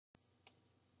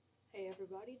Hey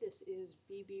everybody, this is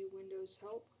BB Windows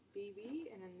Help BB,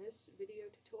 and in this video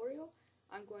tutorial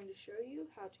I'm going to show you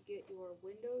how to get your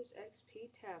Windows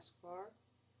XP Taskbar,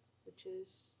 which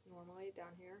is normally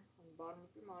down here on the bottom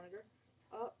of your monitor,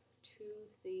 up to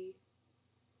the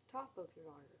top of your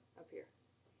monitor, up here.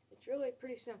 It's really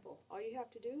pretty simple. All you have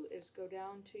to do is go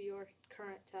down to your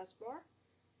current taskbar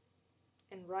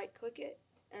and right click it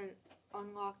and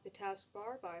unlock the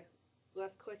taskbar by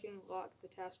left clicking lock the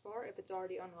taskbar. If it's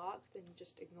already unlocked, then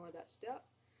just ignore that step.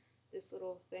 This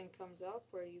little thing comes up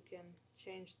where you can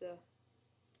change the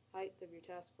height of your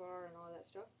taskbar and all that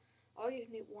stuff. All you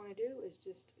want to do is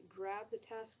just grab the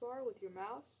taskbar with your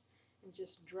mouse and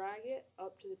just drag it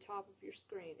up to the top of your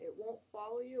screen. It won't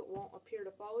follow you, it won't appear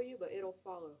to follow you, but it'll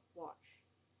follow. Watch.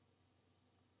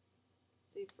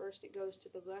 See, first it goes to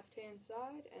the left hand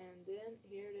side, and then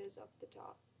here it is up at the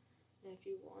top. And if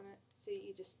you want it, see,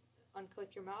 you just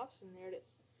unclick your mouse and there it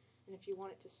is. And if you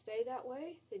want it to stay that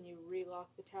way, then you relock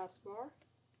the taskbar.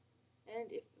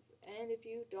 And if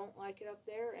you don't like it up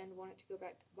there and want it to go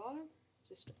back to the bottom,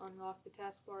 just unlock the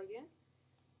taskbar again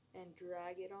and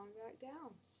drag it on back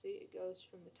down. See, it goes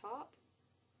from the top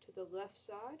to the left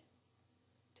side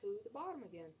to the bottom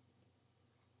again.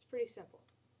 It's pretty simple.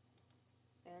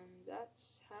 And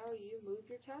that's how you move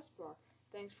your taskbar.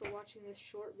 Thanks for watching this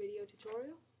short video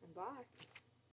tutorial, and bye.